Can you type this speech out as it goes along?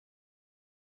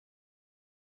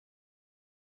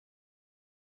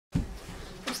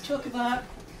talk about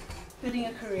building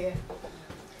a career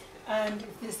and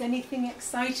if there's anything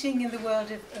exciting in the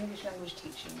world of English language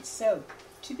teaching. So,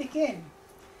 to begin,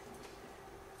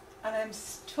 and I'm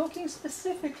talking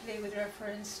specifically with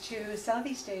reference to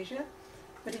Southeast Asia,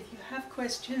 but if you have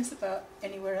questions about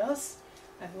anywhere else,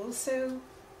 I've also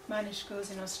managed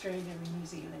schools in Australia and New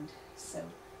Zealand. So,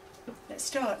 let's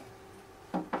start.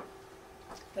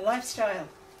 The lifestyle.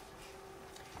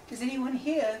 Does anyone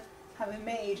here have a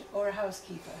maid or a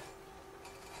housekeeper?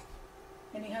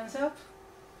 Any hands up?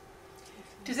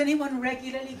 Does anyone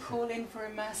regularly call in for a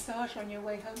massage on your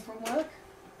way home from work?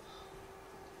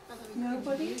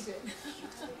 Nobody?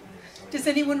 Does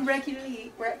anyone regularly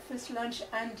eat breakfast, lunch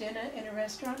and dinner in a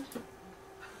restaurant?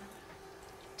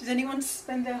 Does anyone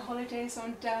spend their holidays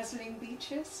on dazzling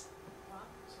beaches?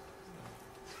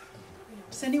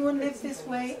 Does anyone live this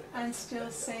way and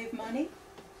still save money?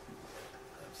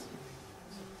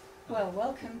 Well,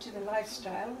 welcome to the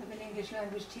lifestyle of an English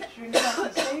language teacher in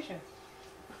Southeast Asia.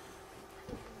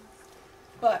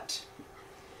 But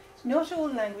not all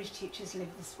language teachers live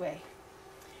this way.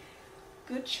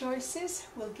 Good choices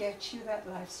will get you that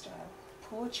lifestyle.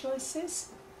 Poor choices,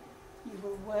 you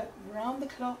will work round the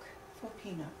clock for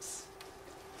peanuts.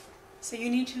 So you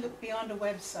need to look beyond a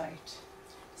website.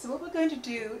 So what we're going to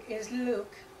do is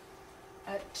look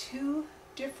at two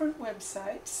different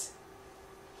websites,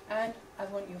 and I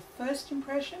want your first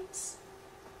impressions,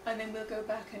 and then we'll go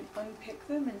back and unpick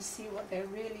them and see what they're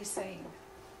really saying.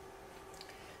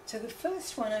 So the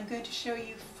first one, I'm going to show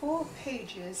you 4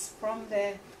 pages from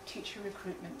their teacher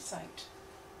recruitment site.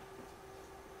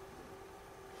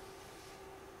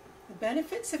 The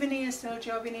benefits of an ESL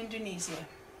job in Indonesia.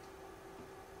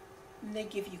 And they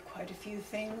give you quite a few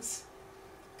things.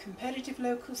 Competitive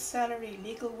local salary,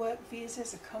 legal work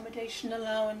visas, accommodation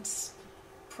allowance,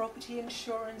 property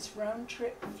insurance,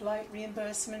 round-trip flight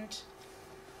reimbursement,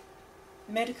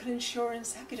 medical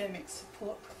insurance, academic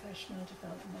support, professional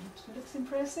development. It looks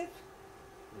impressive?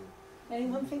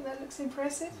 Anyone think that looks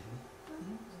impressive?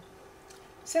 Mm-hmm.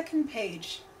 Second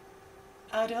page,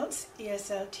 adults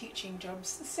ESL teaching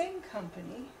jobs, the same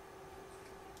company.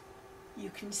 You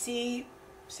can see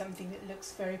something that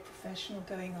looks very professional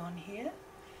going on here.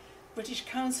 British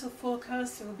Council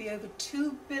forecasts there will be over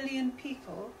 2 billion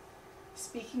people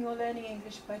speaking or learning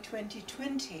English by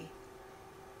 2020.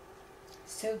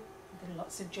 So there are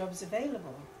lots of jobs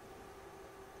available.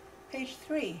 Page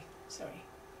 3, sorry.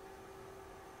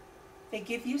 They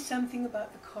give you something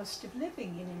about the cost of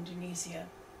living in Indonesia,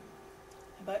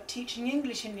 about teaching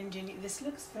English in Indonesia. This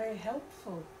looks very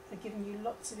helpful. They're giving you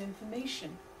lots of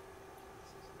information.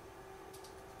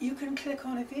 You can click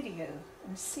on a video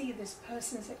and see this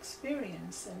person's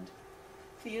experience and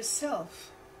for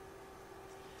yourself.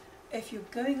 If you're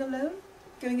going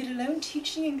it alone,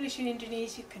 teaching English in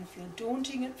Indonesia can feel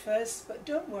daunting at first, but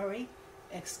don't worry, !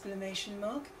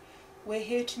 We're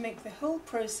here to make the whole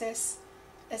process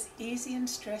as easy and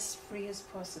stress-free as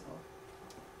possible.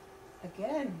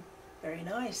 Again, very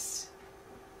nice.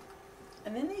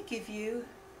 And then they give you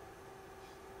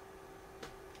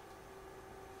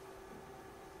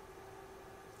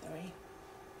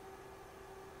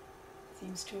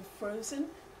seems to have frozen.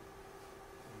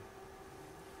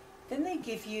 Then they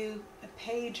give you a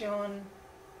page on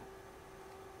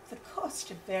the cost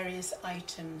of various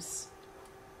items.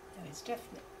 No, it's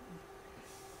definite.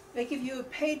 They give you a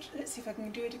page, let's see if I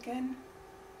can do it again.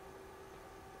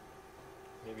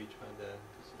 Maybe try the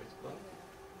space bar.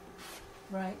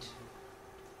 Right.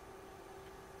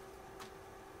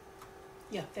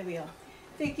 Yeah, there we are.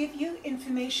 They give you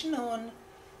information on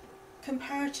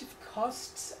comparative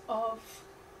costs of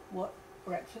what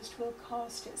breakfast will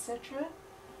cost, etc.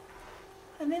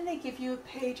 And then they give you a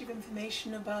page of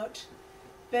information about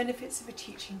benefits of a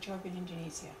teaching job in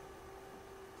Indonesia.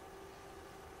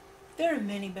 There are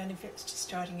many benefits to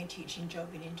starting a teaching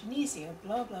job in Indonesia,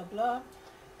 blah, blah, blah,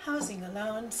 housing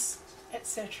allowance,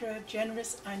 etc.,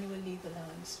 generous annual leave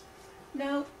allowance.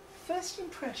 Now, first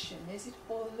impression is it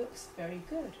all looks very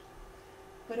good,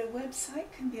 but a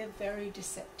website can be a very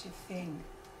deceptive thing,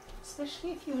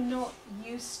 especially if you're not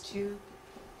used to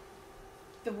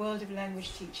the world of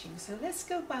language teaching. So let's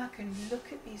go back and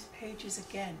look at these pages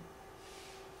again.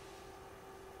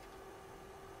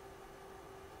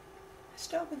 Let's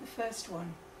start with the first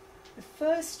one. The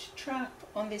first trap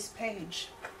on this page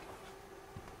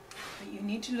that you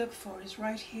need to look for is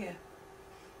right here.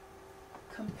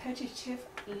 Competitive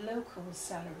local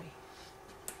salary.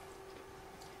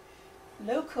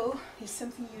 Local is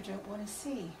something you don't want to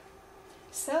see.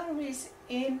 Salaries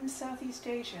in Southeast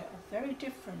Asia are very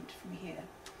different from here.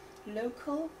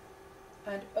 Local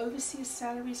and overseas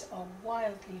salaries are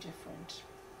wildly different.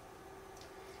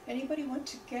 Anybody want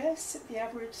to guess at the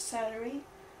average salary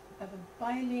of a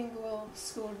bilingual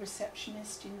school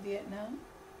receptionist in Vietnam?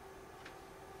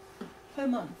 Per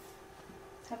month.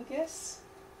 Have a guess?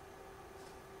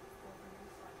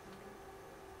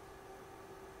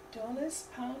 Dollars,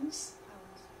 pounds?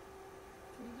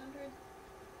 300?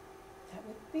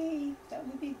 That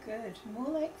would be good. More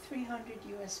like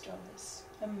 $300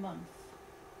 a month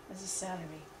as a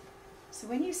salary. So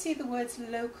when you see the words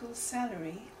local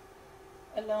salary,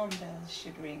 alarm bells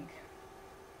should ring.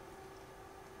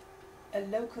 A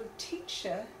local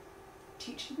teacher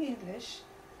teaching English,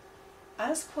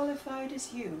 as qualified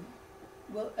as you,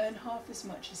 will earn half as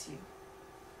much as you.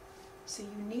 So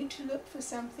you need to look for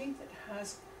something that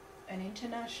has an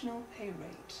international pay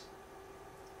rate.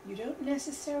 You don't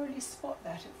necessarily spot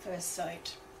that at first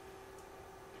sight.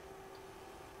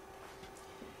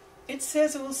 It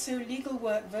says also legal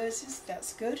work visas,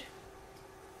 that's good.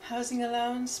 Housing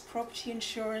allowance, property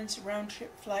insurance,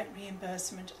 round-trip flight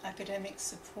reimbursement, academic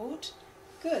support,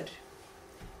 good.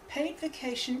 Paid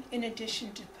vacation in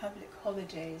addition to public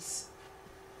holidays.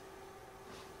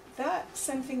 That's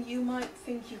something you might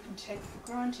think you can take for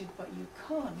granted, but you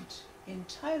can't. In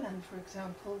Thailand, for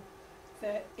example,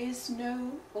 there is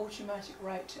no automatic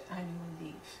right to annual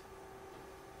leave.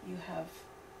 You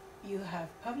have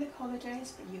public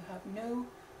holidays, but you have no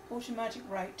automatic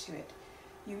right to it.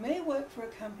 You may work for a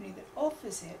company that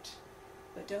offers it,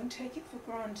 but don't take it for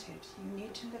granted. You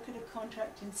need to look at a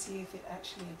contract and see if it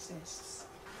actually exists.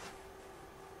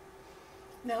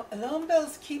 Now, alarm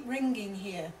bells keep ringing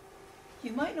here.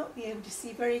 You might not be able to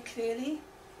see very clearly,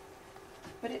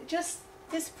 but at just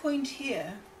this point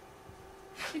here,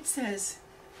 it says,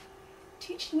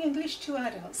 teaching English to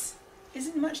adults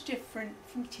isn't much different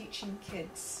from teaching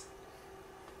kids.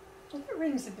 Well, that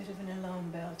rings a bit of an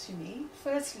alarm bell to me,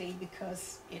 firstly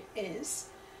because it is,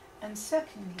 and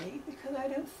secondly because I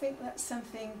don't think that's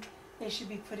something they should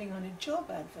be putting on a job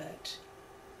advert.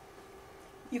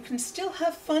 You can still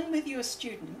have fun with your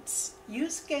students,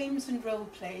 use games and role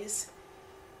plays,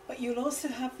 but you'll also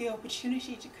have the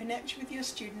opportunity to connect with your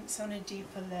students on a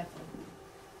deeper level.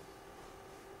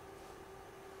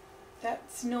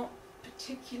 That's not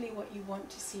particularly what you want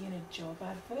to see in a job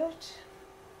advert.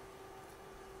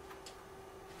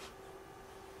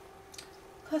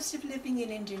 Cost of living in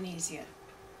Indonesia.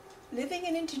 Living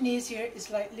in Indonesia is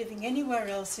like living anywhere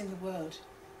else in the world.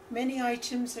 Many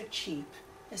items are cheap,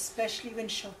 especially when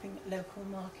shopping at local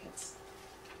markets.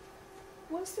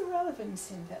 What's the relevance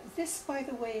in that? This, by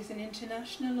the way, is an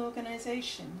international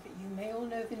organisation that you may all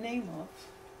know the name of.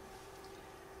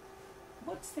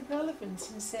 What's the relevance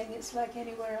in saying it's like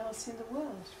anywhere else in the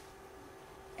world?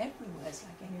 Everywhere's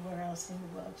like anywhere else in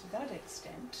the world to that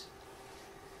extent.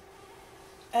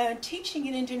 Teaching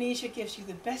in Indonesia gives you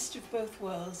the best of both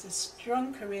worlds, a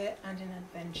strong career and an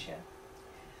adventure.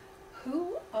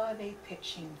 Who are they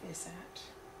pitching this at?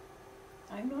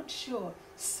 I'm not sure.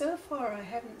 So far I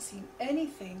haven't seen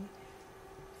anything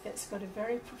that's got a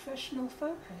very professional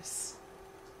focus.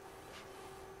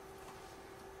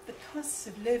 The costs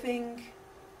of living,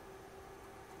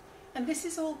 and this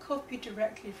is all copied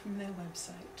directly from their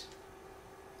website.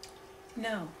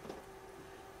 Now,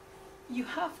 you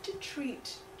have to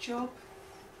treat job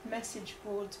message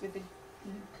boards with a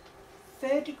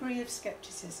fair degree of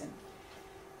skepticism.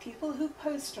 People who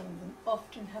post on them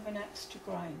often have an axe to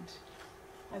grind.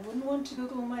 I wouldn't want to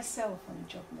Google myself on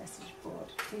a job message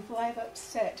board. People I've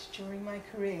upset during my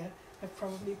career have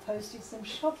probably posted some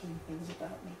shocking things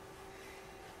about me.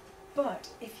 But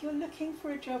if you're looking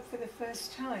for a job for the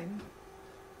first time,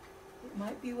 it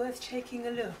might be worth taking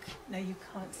a look. Now you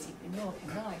can't see me, nor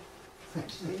can I,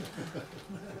 actually.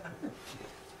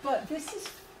 But this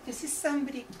is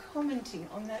somebody commenting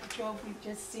on that job we've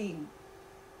just seen.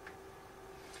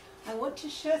 I want to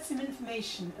share some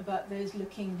information about those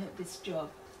looking at this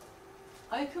job.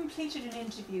 I completed an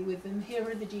interview with them. Here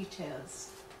are the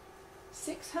details.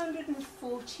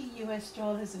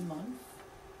 $640 a month,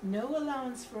 no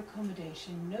allowance for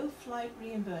accommodation, no flight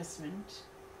reimbursement,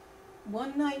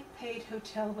 1 night paid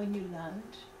hotel when you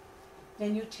land,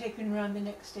 then you're taken around the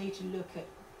next day to look at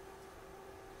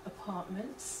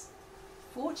apartments,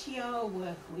 40-hour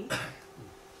work week,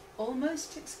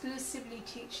 almost exclusively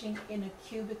teaching in a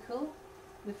cubicle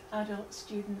with adult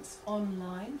students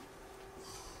online,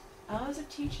 hours of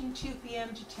teaching 2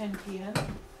 p.m. to 10 p.m,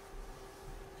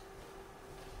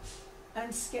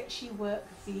 and sketchy work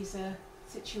visa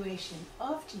situation.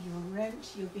 After your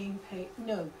rent, you're being paid,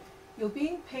 you're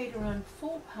being paid around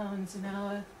 £4 an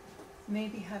hour,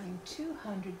 maybe having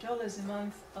 $200 a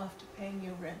month after paying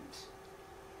your rent.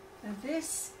 Now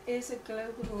this is a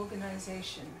global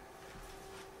organisation.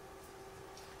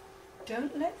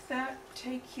 don't let that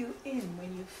take you in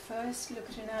when you first look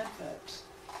at an advert.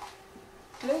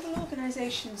 Global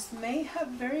organisations may have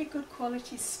very good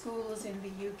quality schools in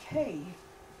the UK,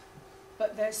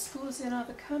 but their schools in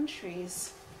other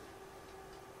countries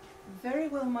very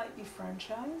well might be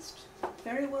franchised,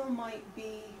 very well might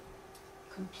be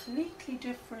completely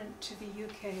different to the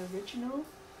UK original.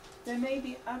 There may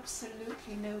be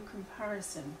absolutely no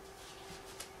comparison.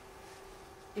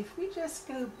 If we just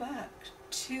go back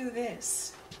to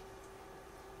this,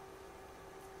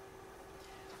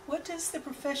 what does the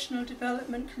professional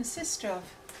development consist of?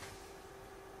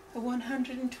 A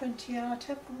 120-hour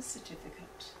TEFL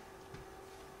certificate.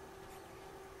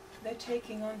 They're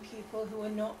taking on people who are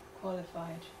not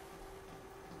qualified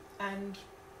and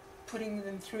putting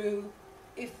them through,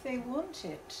 if they want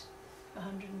it, a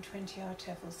 120-hour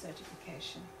TEFL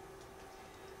certification.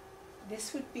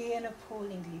 This would be an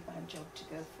appallingly bad job to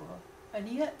go for, and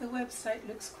yet the website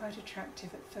looks quite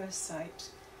attractive at first sight.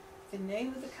 The name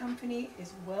of the company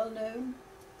is well known.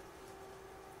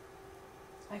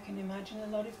 I can imagine a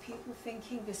lot of people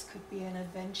thinking this could be an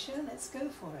adventure, let's go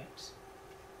for it.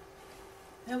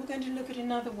 Now we're going to look at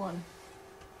another one,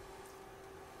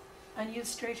 and you'll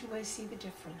straight away see the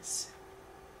difference.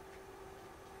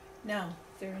 Now,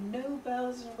 there are no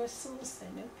bells and whistles, there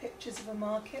are no pictures of a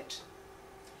market,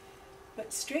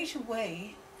 but straight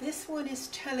away, this one is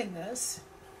telling us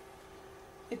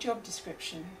a job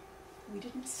description. We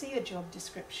didn't see a job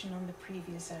description on the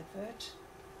previous advert.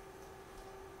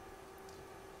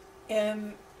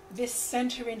 This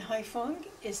centre in Haiphong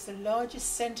is the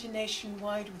largest centre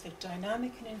nationwide with a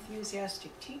dynamic and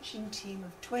enthusiastic teaching team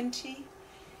of 20,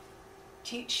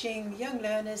 teaching young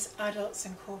learners, adults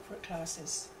and corporate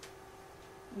classes.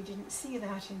 We didn't see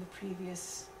that in the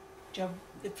previous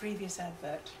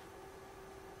advert.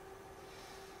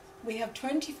 We have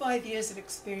 25 years of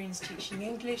experience teaching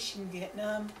English in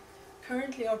Vietnam,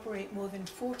 currently operate more than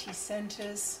 40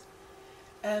 centres,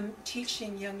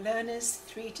 teaching young learners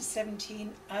 3 to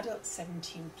 17, adults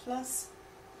 17 plus,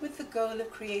 with the goal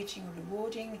of creating a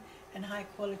rewarding and high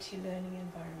quality learning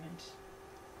environment.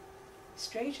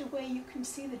 Straight away you can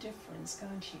see the difference,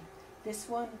 can't you? This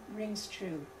one rings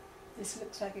true. This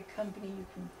looks like a company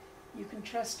you can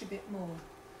trust a bit more.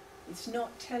 It's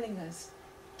not telling us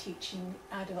teaching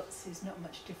adults is not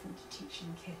much different to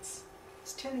teaching kids.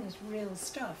 It's telling us real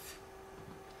stuff.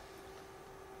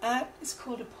 It's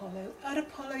called Apollo. At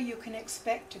Apollo you can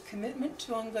expect a commitment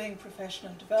to ongoing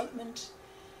professional development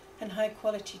and high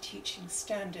quality teaching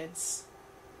standards,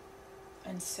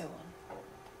 and so on.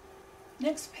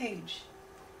 Next page.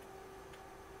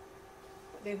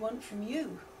 What they want from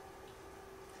you.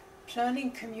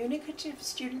 Planning communicative,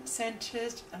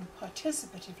 student-centred and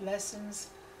participative lessons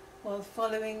while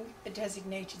following a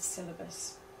designated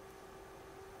syllabus.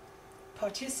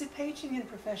 Participating in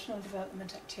professional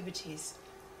development activities.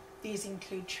 These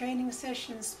include training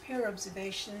sessions, peer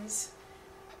observations,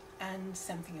 and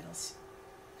something else.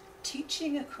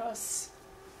 Teaching across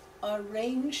our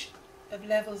range of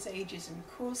levels, ages and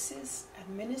courses,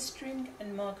 administering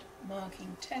and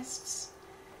marking tests,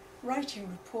 writing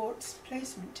reports,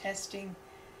 placement testing,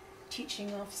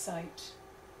 teaching off-site.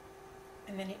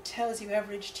 And then it tells you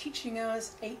average teaching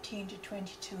hours, 18 to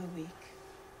 22 a week.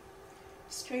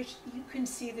 Straight, you can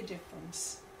see the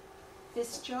difference.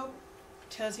 This job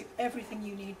tells you everything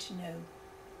you need to know.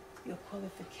 Your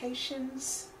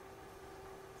qualifications.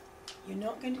 You're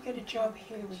not going to get a job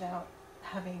here without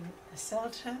having a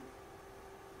CELTA.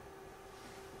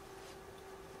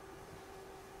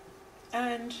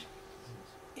 And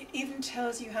it even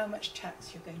tells you how much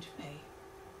tax you're going to pay.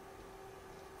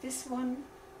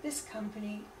 This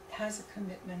company has a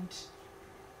commitment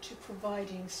to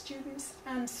providing students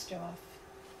and staff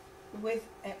with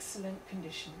excellent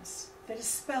conditions that are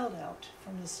spelled out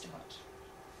from the start.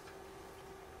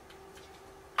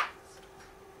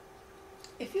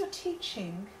 If you're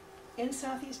teaching in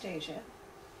Southeast Asia,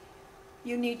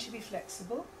 you need to be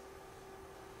flexible.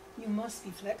 You must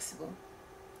be flexible.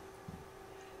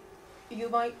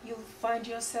 You'll find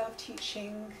yourself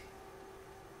teaching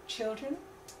children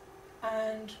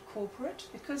and corporate,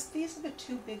 because these are the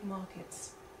two big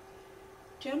markets.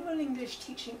 General English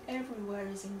teaching everywhere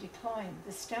is in decline.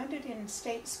 The standard in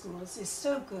state schools is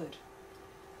so good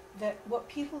that what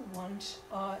people want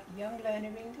are young learner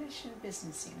English and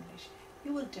business English.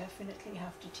 You will definitely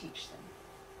have to teach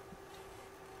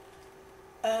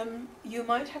them. You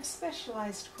might have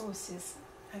specialised courses.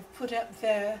 I've put up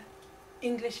there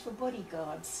English for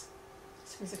bodyguards.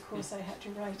 This was a course I had to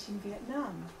write in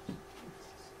Vietnam.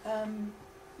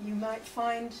 You might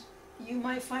find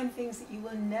things that you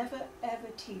will never ever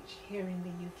teach here in the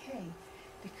UK,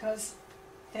 because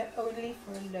They're only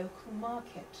for a local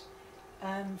market,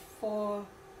 for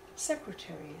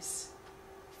secretaries,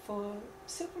 for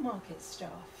supermarket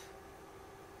staff.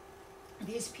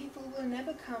 These people will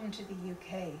never come to the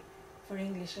UK for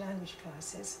English language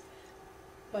classes,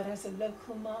 but as a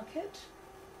local market,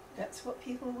 that's what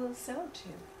people will sell to.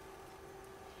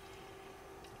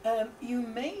 You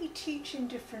may teach in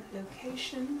different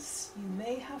locations. You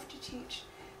may have to teach.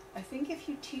 I think if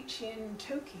you teach in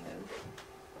Tokyo,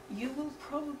 you will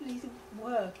probably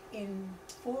work in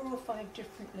 4 or 5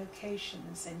 different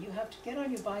locations, and you have to get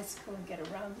on your bicycle and get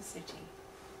around the city.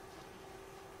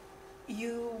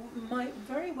 You might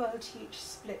very well teach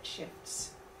split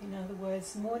shifts, in other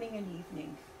words, morning and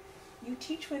evening. You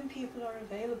teach when people are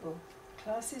available.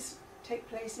 Classes take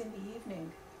place in the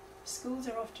evening. Schools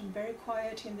are often very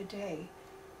quiet in the day,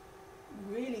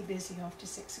 really busy after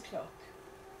 6 o'clock.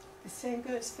 The same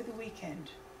goes for the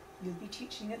weekend. You'll be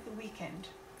teaching at the weekend,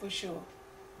 for sure.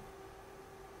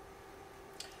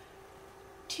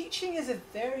 Teaching is a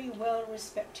very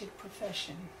well-respected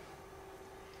profession.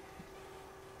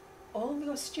 All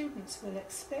your students will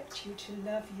expect you to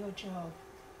love your job.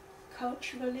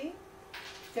 Culturally,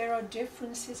 there are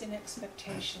differences in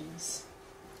expectations.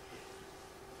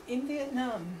 In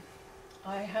Vietnam,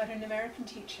 I had an American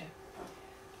teacher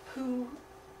who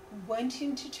went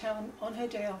into town on her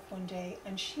day off one day,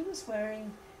 and she was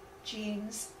wearing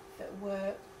jeans that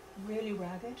were really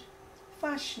ragged,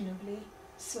 fashionably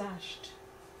slashed.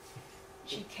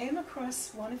 She came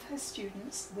across one of her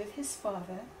students with his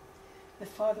father. The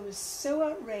father was so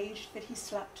outraged that he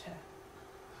slapped her.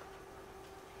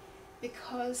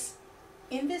 Because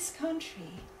in this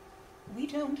country, we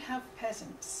don't have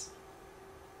peasants.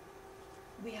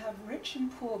 We have rich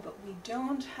and poor, but we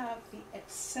don't have the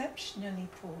exceptionally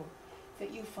poor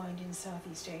that you find in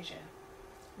Southeast Asia,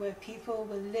 where people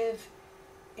will live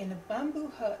in a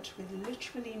bamboo hut with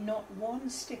literally not one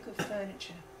stick of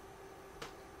furniture.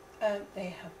 They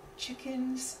have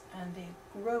chickens and they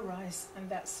grow rice, and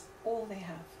that's all they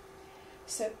have.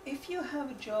 So if you have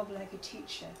a job like a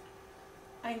teacher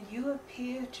and you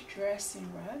appear to dress in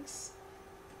rags,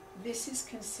 this is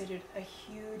considered a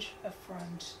huge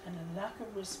affront and a lack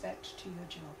of respect to your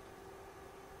job.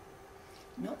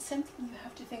 Not something you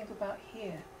have to think about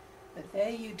here, but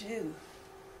there you do.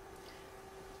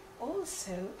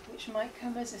 Also, which might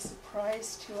come as a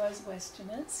surprise to us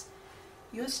Westerners,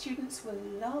 your students will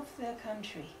love their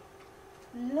country.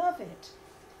 Love it.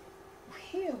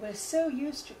 Here we're so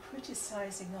used to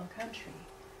criticizing our country,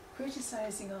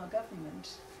 criticizing our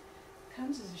government. It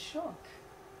comes as a shock.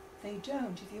 They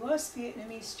don't. If you ask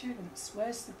Vietnamese students,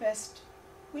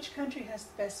 which country has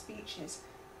the best beaches?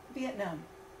 Vietnam.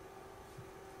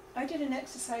 I did an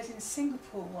exercise in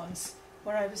Singapore once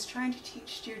where I was trying to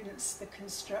teach students the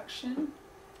construction,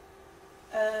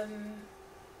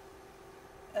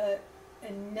 a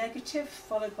negative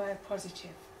followed by a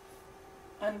positive.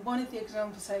 And one of the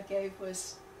examples I gave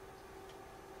was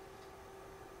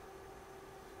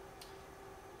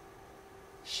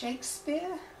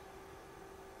Shakespeare.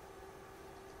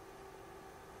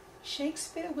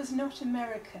 Shakespeare was not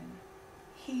American.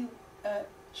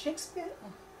 Shakespeare,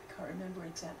 I can't remember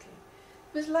exactly.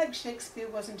 It was like Shakespeare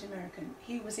wasn't American.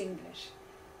 He was English.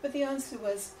 But the answer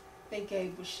was, they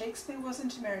gave was Shakespeare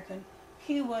wasn't American.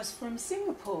 He was from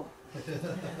Singapore.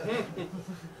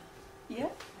 Yeah?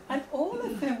 And all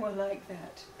of them were like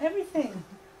that. Everything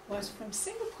was from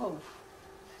Singapore.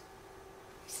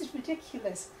 This is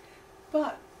ridiculous.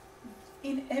 But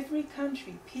in every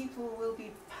country, people will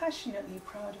be passionately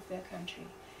proud of their country.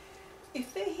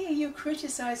 If they hear you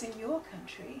criticizing your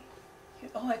country,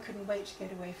 oh, I couldn't wait to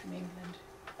get away from England.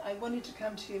 I wanted to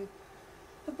come to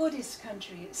a Buddhist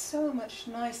country. It's so much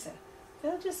nicer.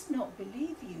 They'll just not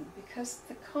believe you, because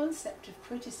the concept of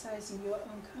criticizing your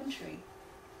own country,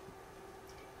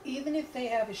 even if they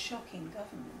have a shocking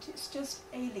government, it's just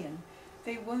alien.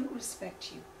 They won't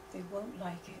respect you. They won't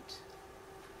like it.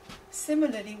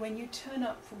 Similarly, when you turn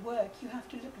up for work, you have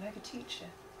to look like a teacher.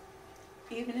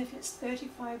 Even if it's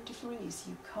 35 degrees,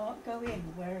 you can't go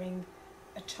in wearing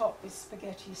a top with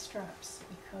spaghetti straps,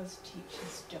 because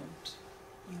teachers don't.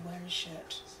 You wear a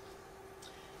shirt.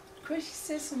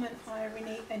 Criticism and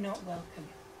irony are not welcome.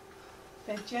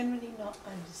 They're generally not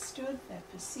understood. They're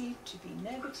perceived to be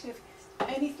negative.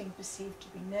 Anything perceived to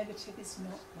be negative is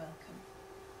not welcome.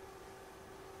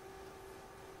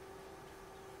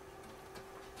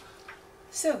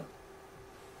 So,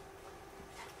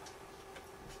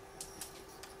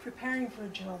 preparing for a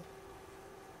job,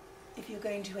 if you're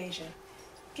going to Asia,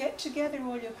 get together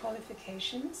all your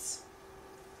qualifications,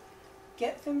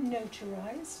 get them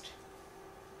notarized.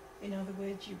 In other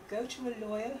words, you go to a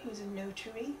lawyer who's a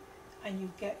notary and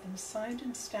you get them signed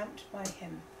and stamped by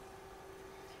him.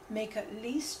 Make at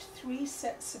least 3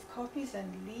 sets of copies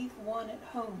and leave 1 at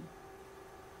home.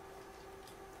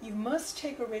 You must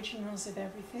take originals of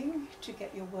everything to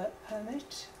get your work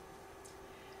permit.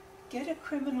 Get a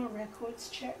criminal records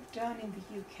check done in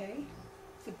the UK.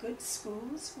 The good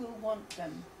schools will want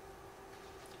them.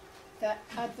 That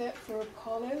advert for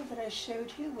Apollo that I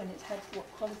showed you when it had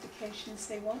what qualifications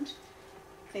they want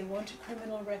a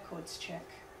criminal records check.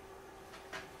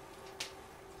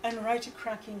 And write a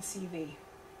cracking CV.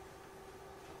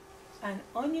 And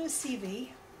on your CV,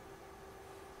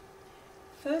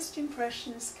 first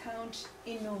impressions count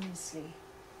enormously.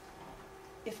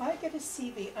 If I get a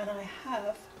CV and I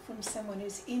have from someone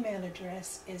whose email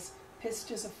address is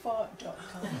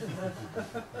pistasafart.com,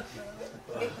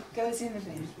 it goes in the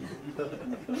bin.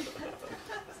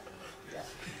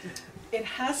 It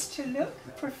has to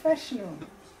look professional.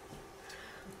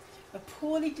 A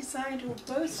poorly designed or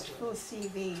boastful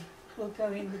CV will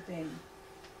go in the bin.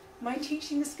 My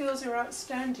teaching skills are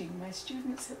outstanding. My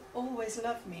students have always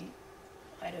loved me.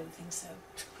 I don't think so.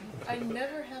 I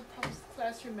never had problems with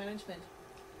classroom management.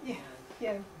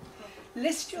 Yeah.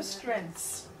 List your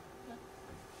strengths.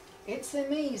 It's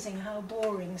amazing how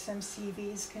boring some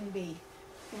CVs can be.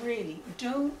 Really,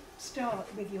 don't start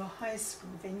with your high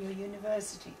school, then your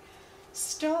university.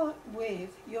 Start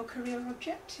with your career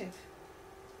objective.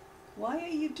 Why are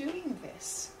you doing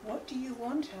this? What do you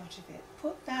want out of it?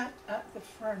 Put that at the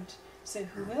front so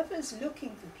whoever's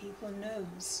looking for people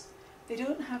knows. They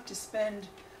don't have to spend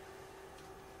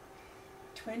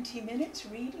 20 minutes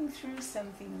reading through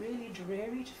something really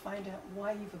dreary to find out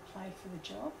why you've applied for the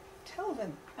job. Tell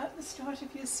them at the start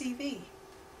of your CV.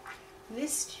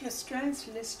 List your strengths,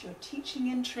 list your teaching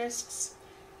interests,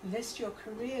 list your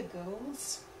career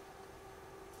goals.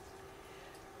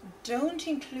 Don't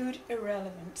include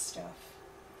irrelevant stuff.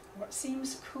 What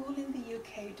seems cool in the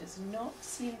UK does not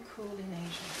seem cool in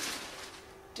Asia.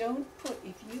 Don't put,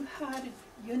 if you had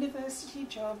a university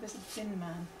job as a bin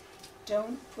man,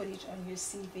 don't put it on your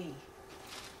CV.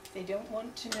 They don't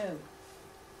want to know.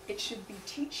 It should be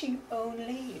teaching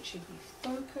only, it should be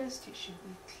focused, it should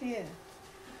be clear.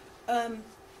 And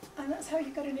that's how you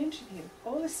get an interview.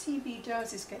 All the CV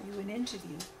does is get you an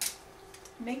interview.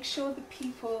 Make sure the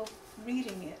people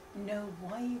reading it know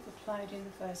why you've applied in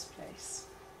the first place.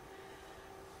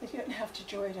 You don't have to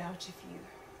draw it out of you.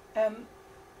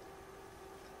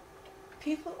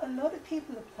 A lot of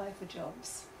people apply for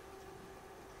jobs.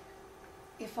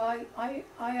 If I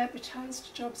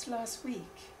advertised jobs last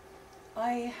week,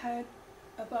 I had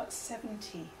about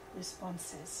 70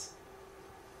 responses.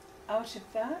 Out of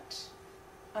that,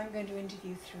 I'm going to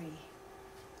interview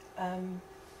 3.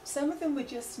 Some of them were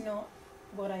just not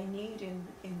what I need in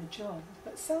the job,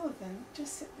 but some of them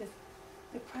just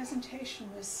the presentation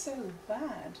was so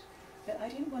bad that I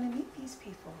didn't want to meet these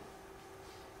people.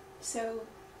 So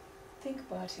think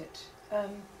about it.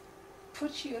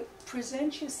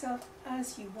 Present yourself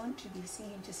as you want to be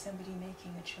seen to somebody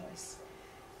making a choice,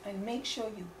 and make sure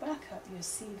you back up your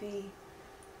CV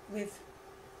with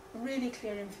really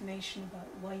clear information about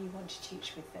why you want to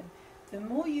teach with them. The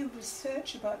more you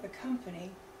research about the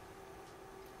company,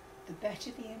 the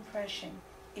better the impression.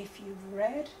 If you've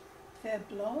read their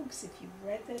blogs, if you've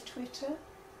read their Twitter,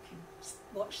 if you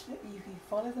watch them, if you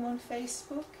follow them on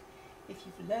Facebook, if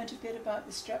you've learned a bit about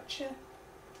the structure,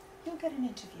 you'll get an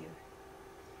interview.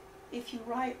 If you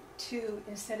write to,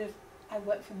 instead of, I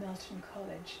work for Melton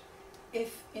College,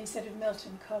 if instead of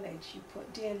Melton College you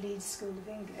put Dear Leeds School of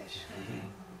English,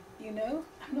 you know,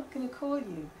 I'm not going to call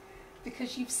you,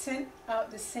 because you've sent out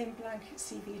the same blanket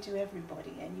CV to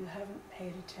everybody and you haven't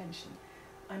paid attention.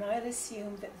 And I'll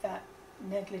assume that that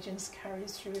negligence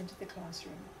carries through into the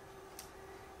classroom.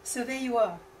 So there you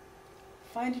are.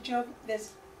 Find a job.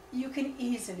 You can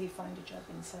easily find a job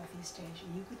in Southeast Asia.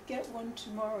 You could get one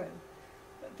tomorrow,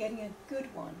 but getting a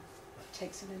good one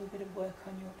takes a little bit of work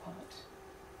on your part.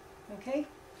 Okay?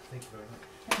 Thank you very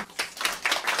much. Thanks.